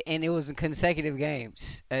 he and it was in consecutive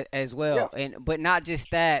games as well. Yeah. But not just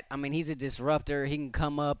that. He's a disruptor. He can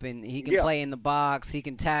come up and he can play in the box. He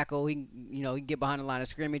can tackle. He can get behind the line of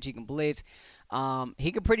scrimmage. He can blitz.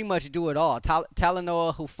 He can pretty much do it all.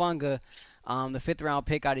 Talanoa Hufanga, the 5th round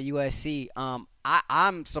pick out of USC.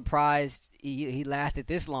 I'm surprised he lasted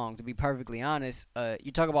this long, to be perfectly honest.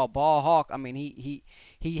 You talk about ball hawk.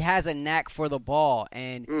 He has a knack for the ball,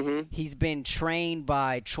 and he's been trained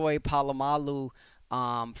by Troy Polamalu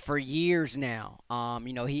for years now.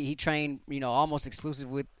 He trained almost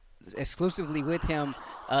exclusively with him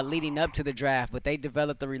leading up to the draft, but they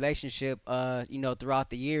developed a relationship throughout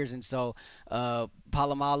the years, and so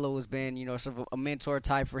Polamalu has been sort of a mentor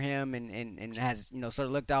type for him, and has sort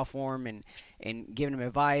of looked out for him and given him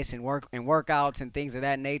advice and workouts and things of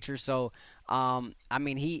that nature. So I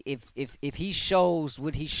mean, if he shows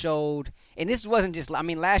what he showed, and this wasn't just, I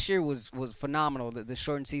mean, last year was phenomenal, the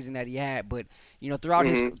shortened season that he had, but Hmm.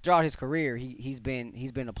 throughout his career, he's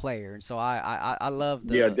been a player, and so I love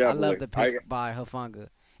Yeah, the definitely. pick by Hufanga,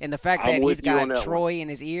 and the fact I'm that he's with you on got that one. Troy in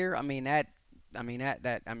his ear. I mean,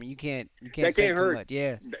 you can't That say can't too hurt. much.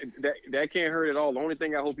 Yeah. That can't hurt at all. The only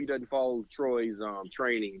thing I hope he doesn't follow Troy's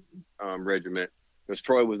training regiment, because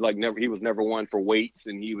Troy was like never he was never one for weights,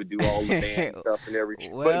 and he would do all the band stuff and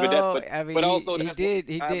everything. Well, I mean, But also he that's what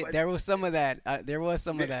did. but There was some of that. There was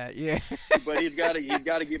some of that. Yeah. but he's got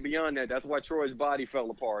to get beyond that. That's why Troy's body fell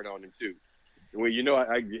apart on him too. Well,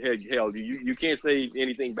 hell, you can't say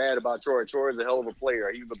anything bad about Troy. Troy's a hell of a player.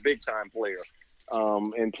 He was a big time player,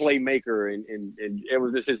 and playmaker, and it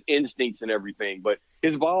was just his instincts and everything. But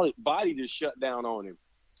his body just shut down on him.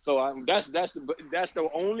 So that's the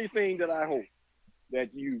only thing that I hope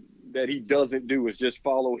that he doesn't do is just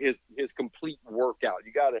follow his complete workout.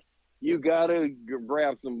 You gotta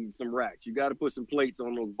grab some racks. You gotta put some plates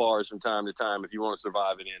on those bars from time to time if you want to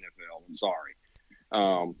survive in the NFL. I'm sorry.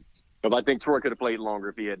 Because I think Troy could have played longer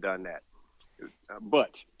if he had done that.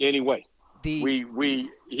 But anyway, The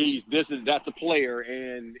that's a player,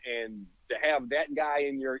 and to have that guy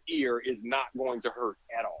in your ear is not going to hurt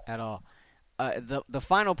at all. at all. The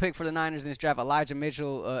final pick for the Niners in this draft, Elijah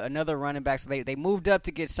Mitchell, another running back. So they moved up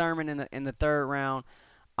to get Sermon in the third round,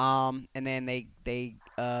 and then they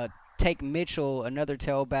take Mitchell, another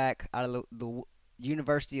tailback out of the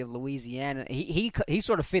University of Louisiana. He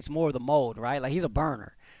sort of fits more of the mold, right? Like he's a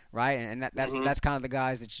burner, right? And Hmm. that's kind of the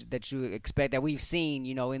guys that you expect, that we've seen,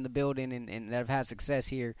 in the building, and that have had success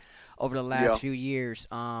here over the last Yeah. few years,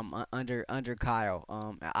 under Kyle,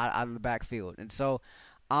 out of the backfield. And so,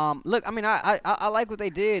 look, I mean, I like what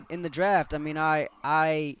they did in the draft. I mean,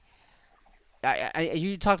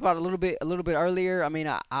 you talked about it a little bit earlier. I mean,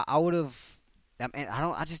 I would have.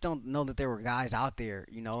 I just don't know that there were guys out there,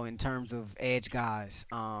 in terms of edge guys.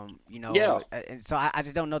 Yeah. And so I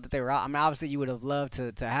just don't know that they were out. I mean, obviously you would have loved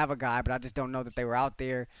to have a guy, but I just don't know that they were out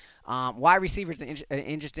there. Wide receiver's an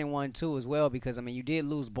interesting one too as well, because I mean you did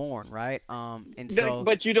lose Bourne, right? And so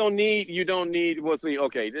But you don't need. Well, see,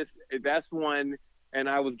 okay, that's one. And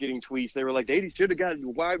I was getting tweets. They were like, they should have got a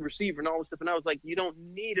wide receiver and all this stuff. And I was like, you don't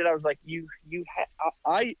need it. I was like, BA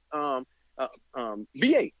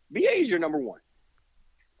is your number one.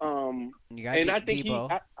 you got And I think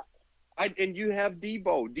Debo. and you have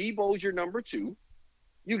Debo. Debo's your number two.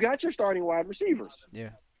 You got your starting wide receivers. Yeah.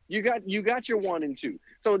 You got your one and two.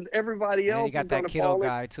 So everybody And then you else is got going that to Kittle fall in.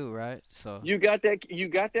 guy too, right? So You got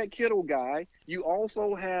that Kittle guy. You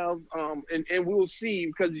also have and we'll see,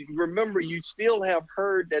 because remember, you still have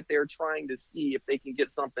heard that they're trying to see if they can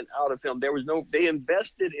get something out of him. They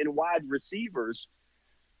invested in wide receivers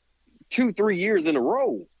 2-3 years in a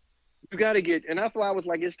row. You got to get, and that's why I was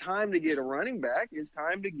like, it's time to get a running back. It's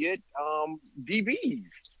time to get DBs,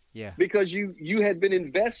 yeah. because you had been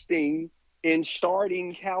investing in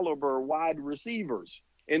starting caliber wide receivers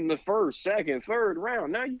in the first, second, third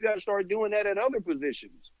round. Now you got to start doing that at other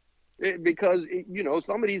positions, because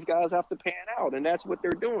some of these guys have to pan out, and that's what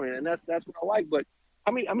they're doing, and that's what I like. But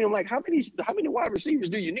like how many wide receivers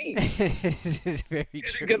do you need? This is very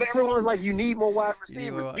true. Because everyone's like, you need more wide You need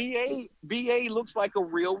receivers. more- BA looks like a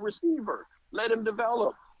real receiver. Let him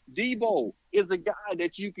develop. Debo is a guy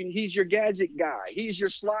that he's your gadget guy. He's your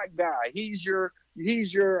slot guy. He's your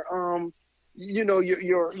your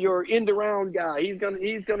end around guy. He's gonna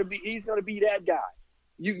be that guy.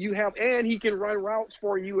 You have, and he can run routes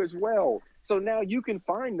for you as well. So now you can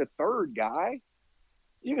find the third guy.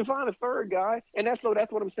 You can find a third guy, and that's what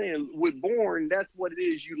I'm saying. With Bourne, that's what it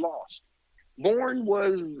is. You lost. Bourne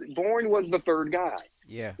was the third guy.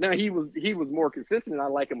 Yeah. Now he was more consistent, and I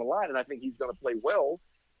like him a lot, and I think he's going to play well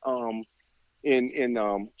in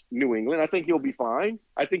New England. I think he'll be fine.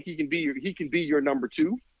 I think he can be your number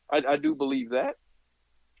two. I do believe that.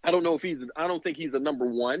 I don't think he's a number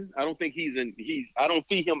one. I don't see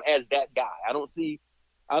him as that guy. I don't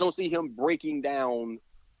see him breaking down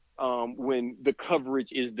when the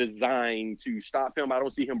coverage is designed to stop him. I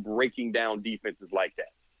don't see him breaking down defenses like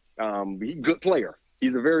that. He's a good player.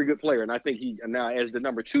 He's a very good player, and I think now as the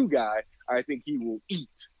number two guy, I think he will eat,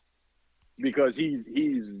 because he's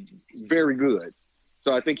very good.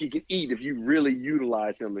 So I think he can eat if you really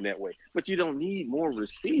utilize him in that way. But you don't need more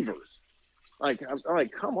receivers. Like, I'm like,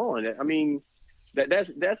 come on. I mean, that's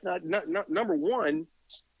not number one.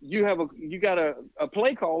 You got a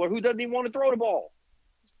play caller who doesn't even want to throw the ball.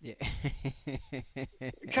 Yeah.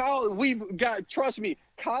 Kyle, trust me,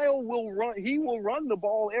 Kyle will run. He will run the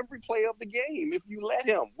ball every play of the game if you let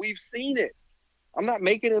him. We've seen it. I'm not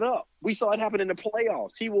making it up. We saw it happen in the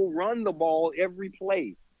playoffs. He will run the ball every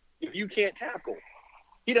play if you can't tackle.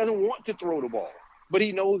 He doesn't want to throw the ball, but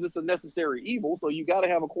he knows it's a necessary evil. So you got to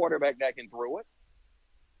have a quarterback that can throw it,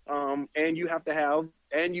 and you have to have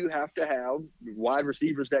wide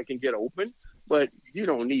receivers that can get open. But you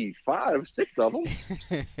don't need 5, 6 of them.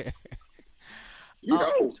 You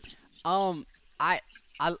know.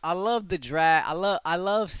 I love the draft. I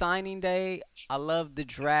love signing day. I love the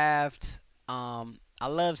draft. I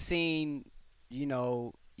love seeing,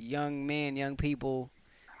 young men, young people,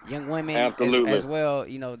 young women as well,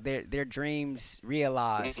 their dreams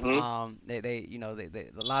realized. They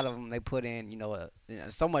a lot of them, they put in,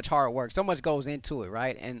 so much hard work, so much goes into it,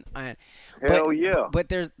 right? Hell yeah. But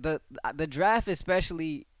there's the draft,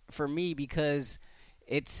 especially for me, because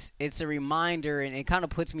it's a reminder, and it kind of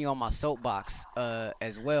puts me on my soapbox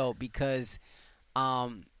as well, because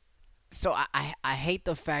so I hate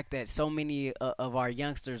the fact that so many of our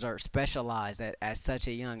youngsters are specialized at such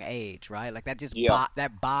a young age, right? Like that just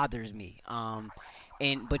that bothers me.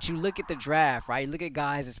 But you look at the draft, right? You look at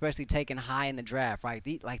guys, especially taken high in the draft, right?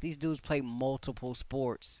 These dudes play multiple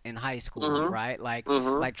sports in high school, right? Like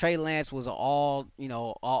Trey Lance was all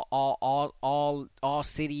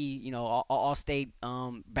city, all state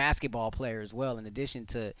basketball player as well, in addition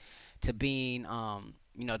to being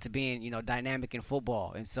dynamic in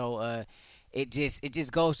football. And so it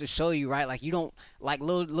just goes to show you, right? Like, you don't, like,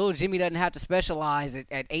 little Jimmy doesn't have to specialize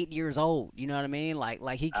at 8 years old. You know what I mean?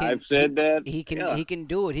 Like he can. I've said that. He can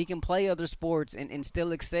do it. He can play other sports and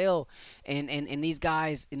still excel. And these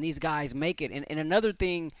guys make it. And another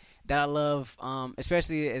thing that I love,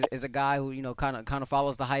 especially as a guy who kind of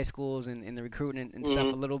follows the high schools and the recruiting and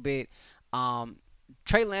stuff a little bit.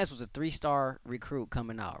 Trey Lance was a 3-star recruit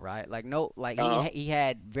coming out, right? He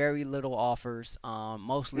had very little offers,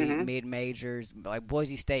 mostly mid majors. Like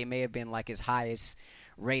Boise State may have been like his highest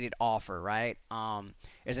rated offer, right?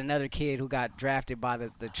 There's another kid who got drafted by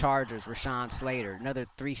the Chargers, Rashawn Slater, another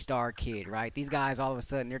 3-star kid, right? These guys, all of a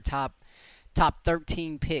sudden, they're top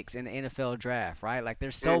 13 picks in the NFL draft, right? Like,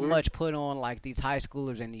 there's so much put on, like, these high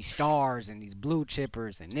schoolers and these stars and these blue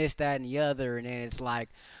chippers and this, that, and the other, and then it's like,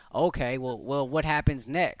 okay, well, what happens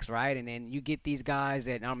next, right? And then you get these guys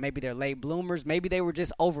that maybe they're late bloomers, maybe they were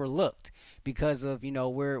just overlooked because of,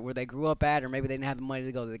 where they grew up at, or maybe they didn't have the money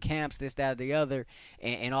to go to the camps, this, that, or the other,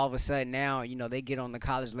 and all of a sudden now, they get on the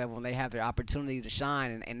college level and they have their opportunity to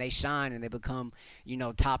shine, and they shine, and they become,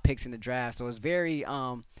 top picks in the draft. So it's very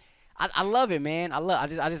I love it, man. I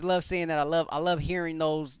just love seeing that. I love hearing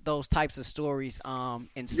those types of stories.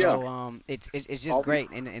 It's just great.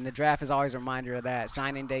 And the draft is always a reminder of that.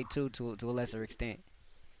 Signing day too, to a lesser extent.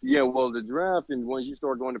 Yeah, well, the draft, and once you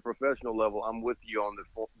start going to professional level, I'm with you on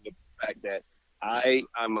the fact that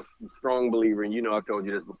I'm a strong believer, and I've told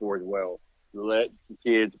you this before as well. Let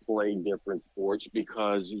kids play different sports,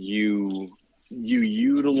 because you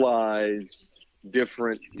utilize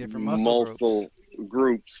different muscle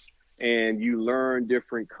groups. And you learn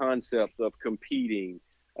different concepts of competing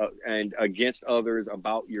and against others,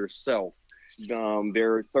 about yourself.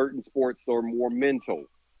 There are certain sports that are more mental.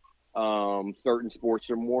 Certain sports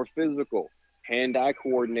are more physical. Hand-eye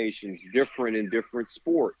coordination is different in different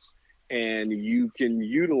sports. And you can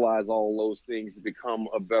utilize all those things to become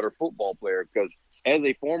a better football player. Because as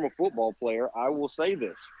a former football player, I will say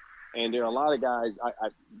this, and there are a lot of guys,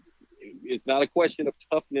 it's not a question of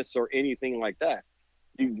toughness or anything like that.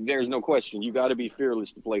 There's no question. You got to be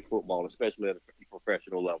fearless to play football, especially at a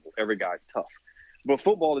professional level. Every guy's tough, but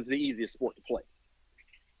football is the easiest sport to play.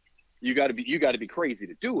 You got to be crazy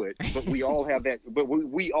to do it, but we all have that. But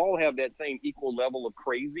we all have that same equal level of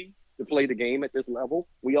crazy to play the game at this level.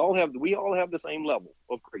 We all have the same level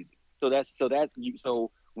of crazy.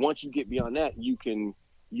 So once you get beyond that, you can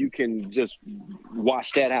just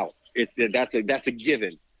wash that out. That's a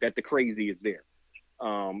given that the crazy is there.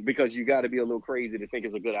 Because you got to be a little crazy to think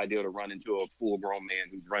it's a good idea to run into a full-grown man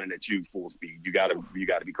who's running at you full speed. You got to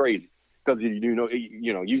be crazy, because you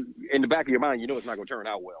in the back of your mind, it's not going to turn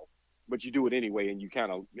out well, but you do it anyway, and you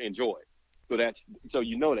kind of enjoy it. So that.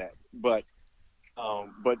 But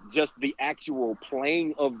just the actual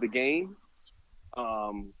playing of the game,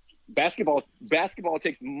 basketball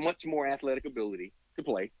takes much more athletic ability to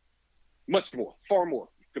play, far more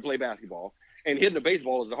to play basketball. And hitting a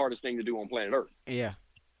baseball is the hardest thing to do on planet Earth. Yeah,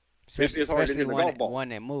 it's hard to hit a golf ball. One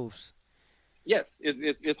that moves. Yes,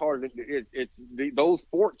 it's hard. Those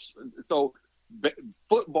sports. So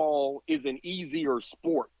football is an easier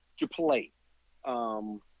sport to play.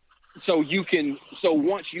 So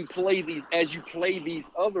once you play these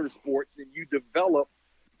other sports, and you develop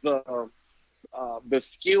the the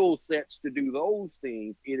skill sets to do those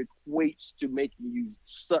things, it equates to making you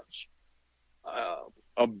such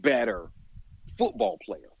a better football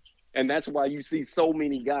player. And that's why you see so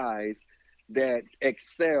many guys that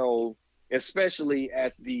excel, especially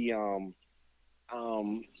at the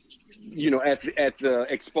at the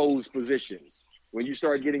exposed positions. When you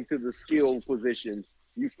start getting to the skill positions,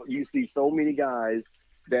 you see so many guys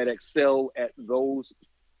that excel at those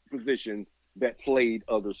positions that played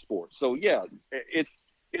other sports. So yeah,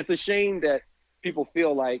 it's a shame that people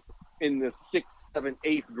feel like in the 6th, 7th,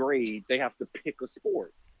 8th grade they have to pick a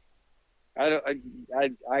sport. I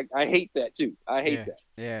hate that too. I hate that.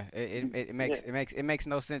 Yeah, it makes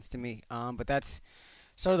no sense to me. But that's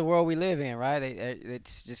sort of the world we live in, right?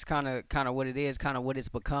 It's just kind of what it is, kind of what it's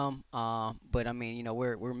become. But I mean,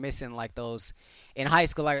 we're missing like those in high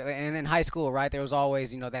school, in high school, right? There was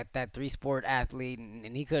always, that 3-sport athlete,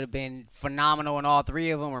 and he could have been phenomenal in all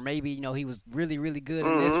 3 of them, or maybe, he was really, really good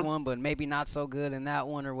in this one, but maybe not so good in that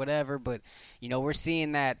one or whatever. But, we're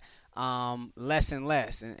seeing that less and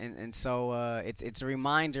less, and so it's a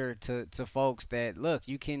reminder to folks that, look,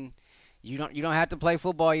 you don't have to play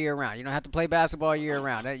football year round. You don't have to play basketball year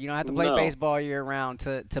round. You don't have to play baseball year round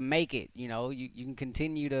to make it. You can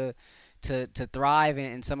continue to thrive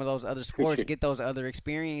in some of those other sports, get those other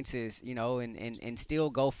experiences, and still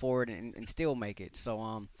go forward and still make it.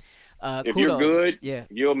 So if kudos. You're good, yeah,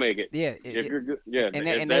 you'll make it. Yeah, if you're good, yeah,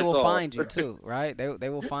 and they will find you too, right? They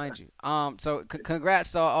will find you. So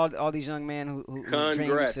congrats to all these young men whose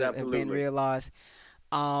dreams have been realized.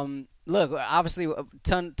 Look, obviously, a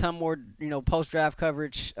ton more, post-draft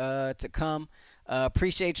coverage to come.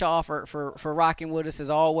 Appreciate y'all for rocking with us as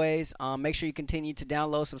always. Make sure you continue to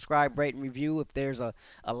download, subscribe, rate, and review. If there's a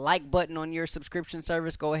like button on your subscription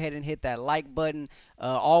service, go ahead and hit that like button.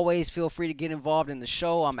 Always feel free to get involved in the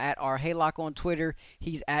show. I'm at rhaylock on Twitter.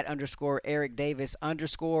 He's at _Eric Davis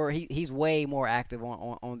 _ He's way more active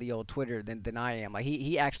on the old Twitter than I am. Like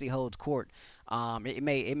he actually holds court. It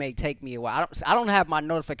may take me a while. I don't have my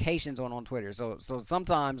notifications on Twitter, so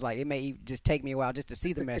sometimes like it may just take me a while just to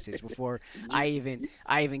see the message before I even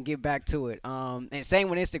get back to it. And same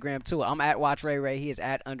with Instagram too. I'm at Watch Ray Ray. He is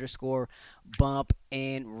at _bump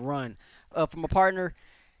and run. From a partner,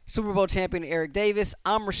 Super Bowl champion Eric Davis,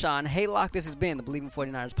 I'm Rashawn Haylock. This has been the Believe in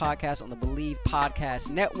 49ers podcast on the Believe Podcast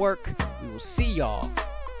Network. We will see y'all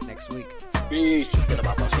next week. Peace.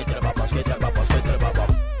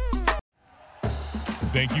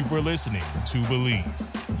 Thank you for listening to Believe.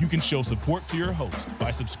 You can show support to your host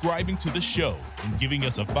by subscribing to the show and giving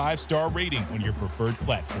us a 5-star rating on your preferred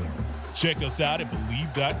platform. Check us out at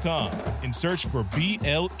Believe.com and search for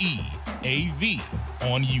BLEAV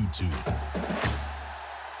on YouTube.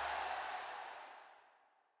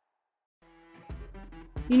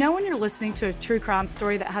 You know when you're listening to a true crime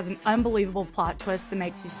story that has an unbelievable plot twist that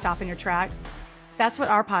makes you stop in your tracks? That's what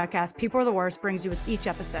our podcast, People Are the Worst, brings you with each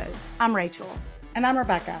episode. I'm Rachel. And I'm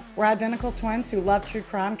Rebecca. We're identical twins who love true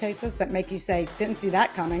crime cases that make you say, didn't see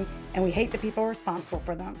that coming, and we hate the people responsible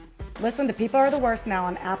for them. Listen to People Are the Worst now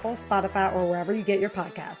on Apple, Spotify, or wherever you get your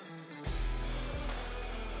podcasts.